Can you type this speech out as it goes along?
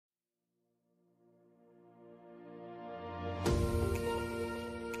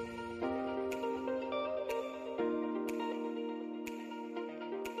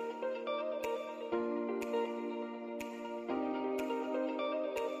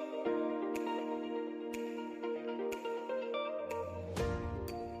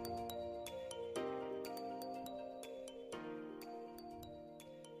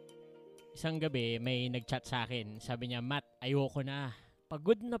Isang gabi, may nag-chat sa akin. Sabi niya, Matt, ayoko na.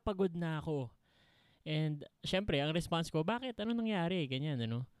 Pagod na ako. And, syempre, ang response ko, bakit? Ano nangyari? Ganyan,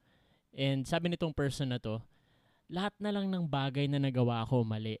 ano? And sabi nitong person na to, lahat na lang ng bagay na nagawa ko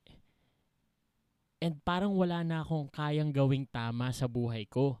mali. And parang wala na akong kayang gawing tama sa buhay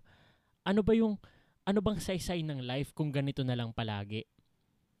ko. Ano bang saysay ng life kung ganito na lang palagi?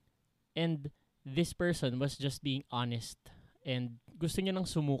 And this person was just being honest. And gusto niya nang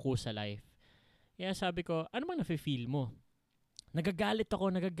sumuko sa life. Kaya sabi ko, ano bang nafe-feel mo? Nagagalit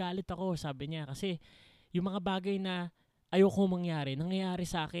ako, sabi niya. Kasi yung mga bagay na ayoko nangyayari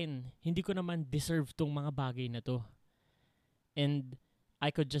sa akin. Hindi ko naman deserve tong mga bagay na to. And I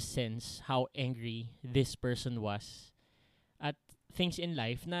could just sense how angry this person was at things in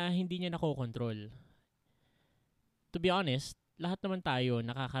life na hindi niya nakokontrol. To be honest, lahat naman tayo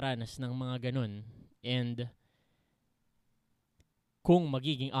nakakaranas ng mga ganun. And kung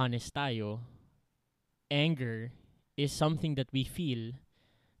magiging honest tayo, anger is something that we feel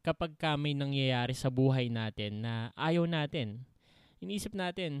kapag may nangyayari sa buhay natin na ayaw natin. Iniisip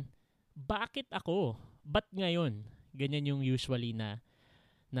natin, bakit ako? Ba't ngayon? Ganyan yung usually na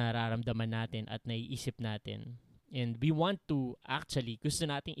nararamdaman natin at naiisip natin. And we want to gusto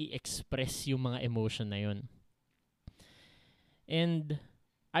nating i-express yung mga emotion na yun. And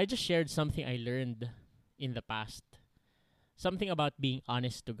I just shared something I learned in the past. Something about being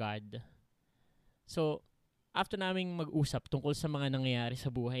honest to God. So, after naming mag-usap tungkol sa mga nangyayari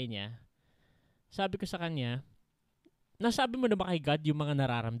sa buhay niya, sabi ko sa kanya, nasabi mo na ba kay God yung mga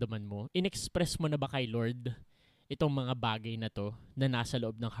nararamdaman mo? In-express mo na ba kay Lord itong mga bagay na to na nasa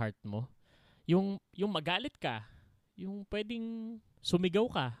loob ng heart mo? Yung magalit ka, yung pwedeng sumigaw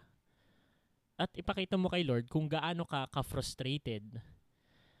ka, at ipakita mo kay Lord kung gaano ka frustrated.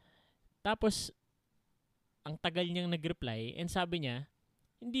 Tapos, ang tagal niyang nag-reply, and sabi niya,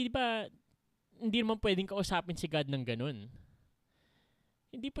 hindi naman pwedeng kausapin si God ng ganun.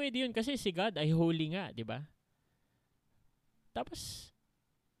 Hindi pwede yun kasi si God ay holy nga, di ba? Tapos,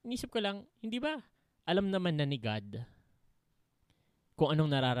 inisip ko lang, hindi ba alam naman na ni God kung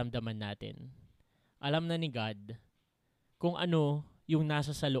anong nararamdaman natin? Alam na ni God kung ano yung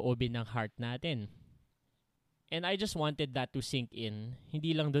nasa sa loobin ng heart natin. And I just wanted that to sink in,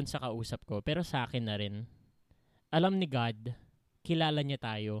 hindi lang dun sa kausap ko, pero sa akin na rin. Alam ni God, kilala niya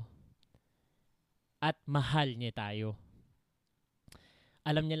tayo, at mahal niya tayo.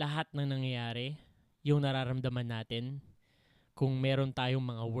 Alam niya lahat ng nangyayari, yung nararamdaman natin. Kung meron tayong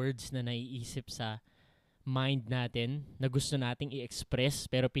mga words na naiisip sa mind natin na gusto nating i-express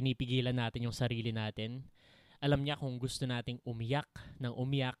pero pinipigilan natin yung sarili natin. Alam niya kung gusto nating umiyak ng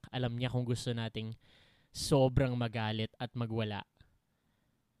umiyak. Alam niya kung gusto nating sobrang magalit at magwala.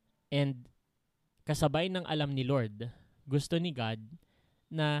 And kasabay ng alam ni Lord, gusto ni God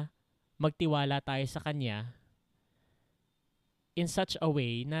na magtiwala tayo sa Kanya in such a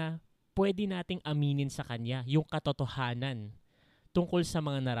way na pwede nating aminin sa Kanya yung katotohanan tungkol sa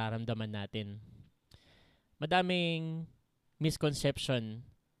mga nararamdaman natin. Madaming misconception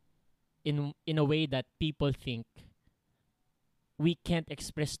in a way that people think we can't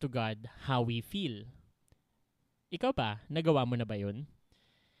express to God how we feel. Ikaw ba? Nagawa mo na ba yun?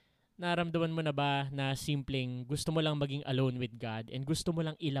 Naramdaman mo na ba na simpleng gusto mo lang maging alone with God and gusto mo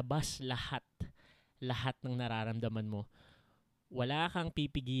lang ilabas lahat ng nararamdaman mo? Wala kang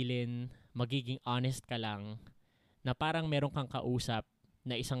pipigilin, magiging honest ka lang, na parang meron kang kausap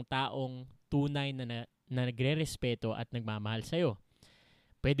na isang taong tunay na nagre-respeto at nagmamahal sa'yo.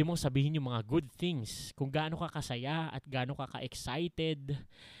 Pwede mong sabihin yung mga good things, kung gaano ka kasaya at gaano ka ka-excited.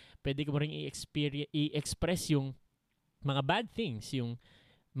 Pwede mo rin i-express yung mga bad things, yung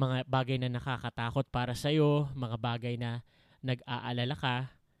mga bagay na nakakatakot para sa'yo, mga bagay na nag-aalala ka.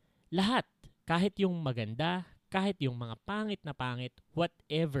 Lahat, kahit yung maganda, kahit yung mga pangit na pangit,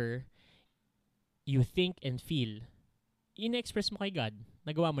 whatever you think and feel, in-express mo kay God.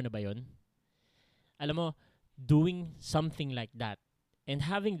 Nagawa mo na ba yun? Alam mo, doing something like that and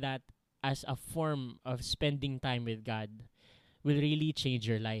having that as a form of spending time with God will really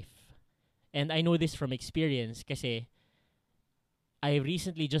change your life. And I know this from experience kasi I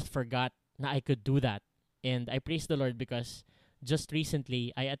recently just forgot na I could do that. And I praise the Lord because just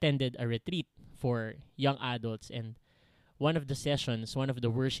recently I attended a retreat for young adults, and one of the sessions, one of the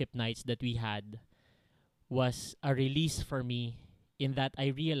worship nights that we had was a release for me in that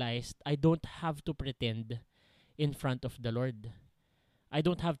I realized I don't have to pretend in front of the Lord. I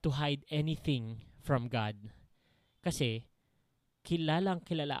don't have to hide anything from God. Kasi kilala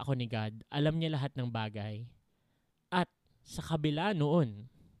ako ni God. Alam niya lahat ng bagay. At sa kabila noon,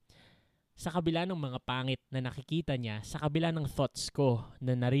 Sa kabila ng mga pangit na nakikita niya, sa kabila ng thoughts ko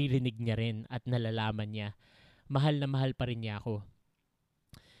na naririnig niya rin at nalalaman niya, mahal na mahal pa rin niya ako.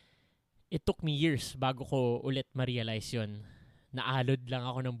 It took me years bago ko ulit ma-realize yun. Naalod lang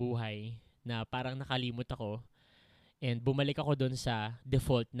ako ng buhay na parang nakalimot ako and bumalik ako dun sa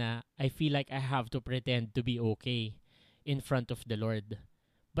default na I feel like I have to pretend to be okay in front of the Lord.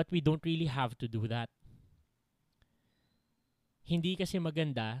 But we don't really have to do that. Hindi kasi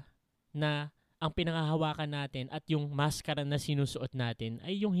maganda na ang pinangahawakan natin at yung maskara na sinusuot natin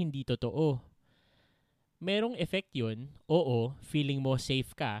ay yung hindi totoo. Merong effect yun, oo, feeling mo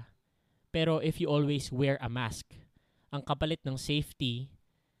safe ka, pero if you always wear a mask, ang kapalit ng safety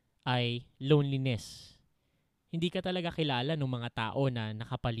ay loneliness. Hindi ka talaga kilala ng mga tao na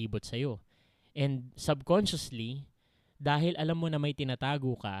nakapalibot sa'yo. And subconsciously, dahil alam mo na may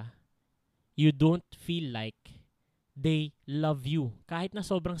tinatago ka, you don't feel like they love you. Kahit na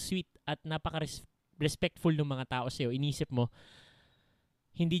sobrang sweet at napaka-respectful ng mga tao sa'yo, inisip mo,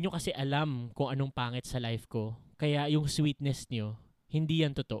 hindi nyo kasi alam kung anong pangit sa life ko. Kaya yung sweetness nyo, hindi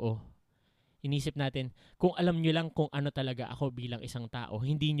yan totoo. Inisip natin, kung alam nyo lang kung ano talaga ako bilang isang tao,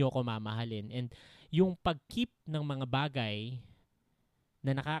 hindi nyo ako mamahalin. And yung pag-keep ng mga bagay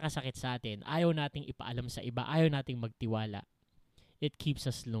na nakakasakit sa atin, ayaw nating ipaalam sa iba, ayaw nating magtiwala. It keeps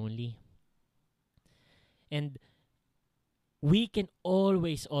us lonely. And we can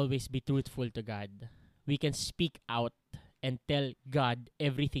always be truthful to God. We can speak out and tell God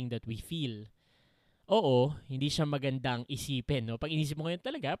everything that we feel. Oo, hindi siya magandang isipin. No? Pag inisip mo ngayon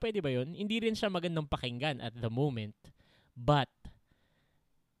talaga, pwede ba yun? Hindi rin siya magandang pakinggan at the moment. But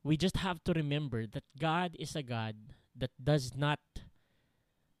we just have to remember that God is a God that does not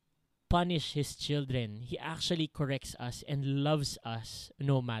punish His children. He actually corrects us and loves us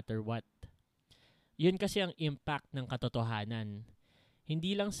no matter what. Yun kasi ang impact ng katotohanan.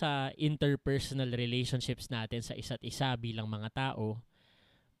 Hindi lang sa interpersonal relationships natin sa isa't isa bilang mga tao,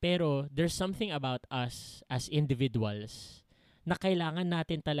 pero there's something about us as individuals na kailangan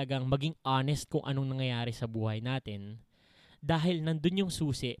natin talagang maging honest kung anong nangyayari sa buhay natin dahil nandun yung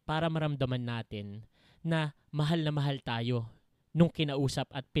susi para maramdaman natin na mahal tayo nung kinausap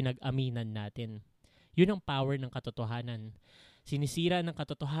at pinag-aminan natin. Yun ang power ng katotohanan. Sinisira ng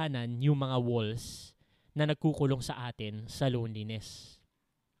katotohanan yung mga walls na nagkukulong sa atin sa loneliness.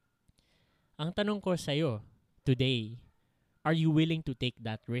 Ang tanong ko sa'yo today, are you willing to take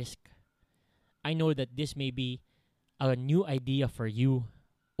that risk? I know that this may be a new idea for you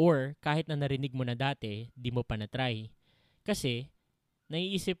or kahit na narinig mo na dati, di mo pa na-try. Kasi,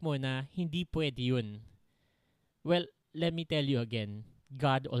 naiisip mo na hindi pwede yun. Well, let me tell you again,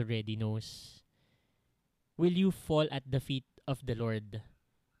 God already knows. Will you fall at the feet of the Lord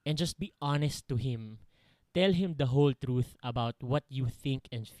and just be honest to Him? Tell Him the whole truth about what you think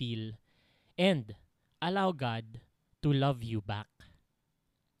and feel and allow God to love you back.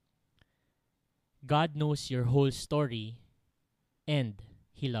 God knows your whole story and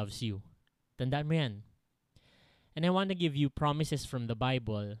He loves you. Tandaan mo yan. And I want to give you promises from the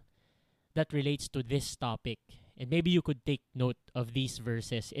Bible that relates to this topic. And maybe you could take note of these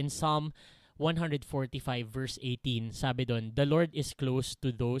verses. In Psalm 145 verse 18, sabi doon, the Lord is close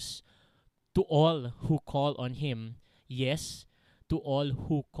to all who call on Him. Yes, to all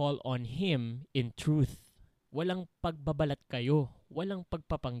who call on Him in truth. Walang pagbabalat kayo. Walang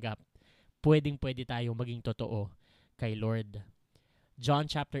pagpapanggap. Pwedeng-pwede tayong maging totoo kay Lord. John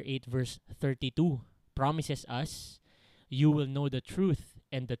chapter 8 verse 32 promises us, you will know the truth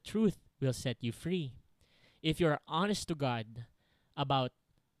and the truth will set you free. If you're honest to God about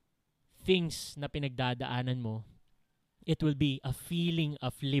things na pinagdadaanan mo, it will be a feeling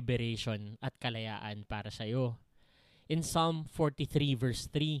of liberation at kalayaan para sa'yo. In Psalm 43 verse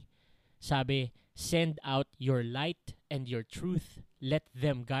 3, sabi, send out your light and your truth. Let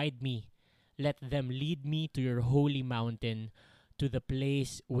them guide me. Let them lead me to your holy mountain, to the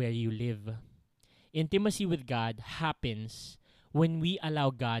place where you live. Intimacy with God happens when we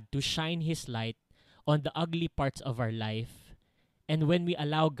allow God to shine His light on the ugly parts of our life and when we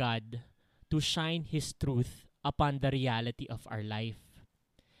allow God to shine His truth upon the reality of our life.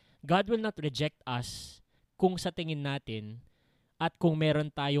 God will not reject us kung sa tingin natin at kung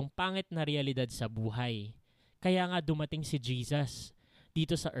meron tayong pangit na realidad sa buhay. Kaya nga dumating si Jesus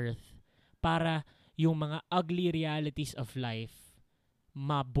dito sa earth para yung mga ugly realities of life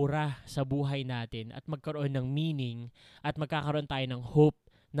mabura sa buhay natin at magkaroon ng meaning at magkakaroon tayo ng hope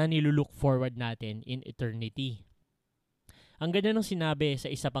na nilulook forward natin in eternity. Ang ganda ng sinabi sa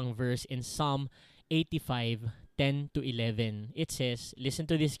isa pang verse in Psalm 85:10-11. It says,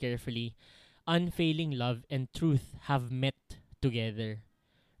 listen to this carefully, unfailing love and truth have met together.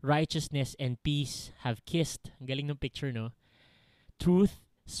 righteousness and peace have kissed. Ang galing ng picture, no? Truth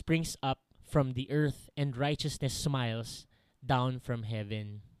springs up from the earth and righteousness smiles down from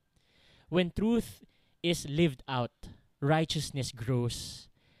heaven. When truth is lived out, righteousness grows.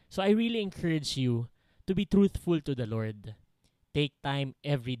 So I really encourage you to be truthful to the Lord. Take time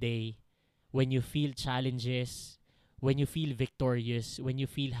every day when you feel challenges, when you feel victorious, when you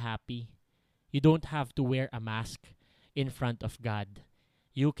feel happy. You don't have to wear a mask in front of God.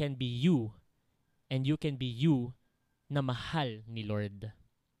 You can be you, and you can be you na mahal ni Lord.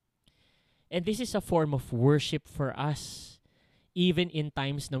 And this is a form of worship for us. Even in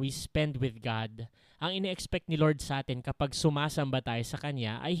times na we spend with God, ang ine-expect ni Lord sa atin kapag sumasamba tayo sa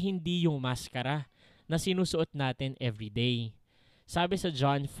Kanya ay hindi yung maskara na sinusuot natin every day. Sabi sa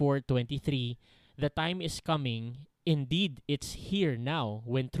John 4:23, "The time is coming, indeed it's here now,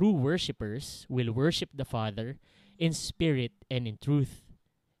 when true worshipers will worship the Father in spirit and in truth."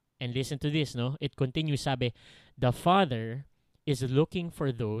 And listen to this, no? It continues, sabi, "The Father is looking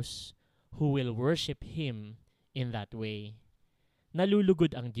for those who will worship Him in that way."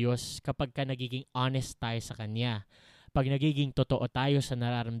 Nalulugod ang Diyos kapag ka nagiging honest tayo sa Kanya. Pag nagiging totoo tayo sa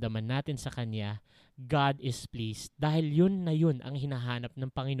nararamdaman natin sa Kanya, God is pleased dahil yun na yun ang hinahanap ng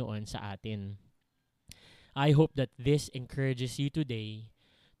Panginoon sa atin. I hope that this encourages you today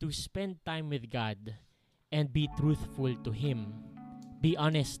to spend time with God and be truthful to Him. Be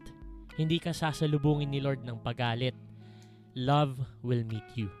honest. Hindi ka sasalubungin ni Lord ng pagalit. Love will meet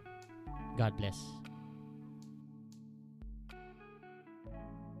you. God bless.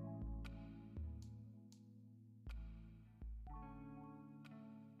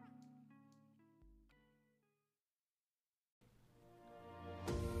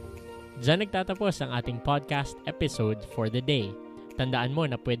 Diyan nagtatapos ang ating podcast episode for the day. Tandaan mo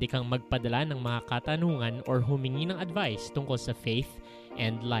na pwede kang magpadala ng mga katanungan or humingi ng advice tungkol sa faith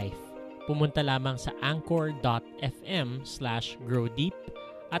and life. Pumunta lamang sa anchor.fm/growdeep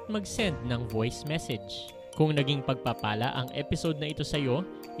at mag-send ng voice message. Kung naging pagpapala ang episode na ito sa iyo,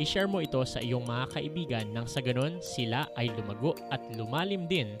 i-share mo ito sa iyong mga kaibigan nang sa ganon sila ay lumago at lumalim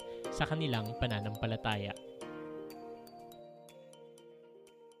din sa kanilang pananampalataya.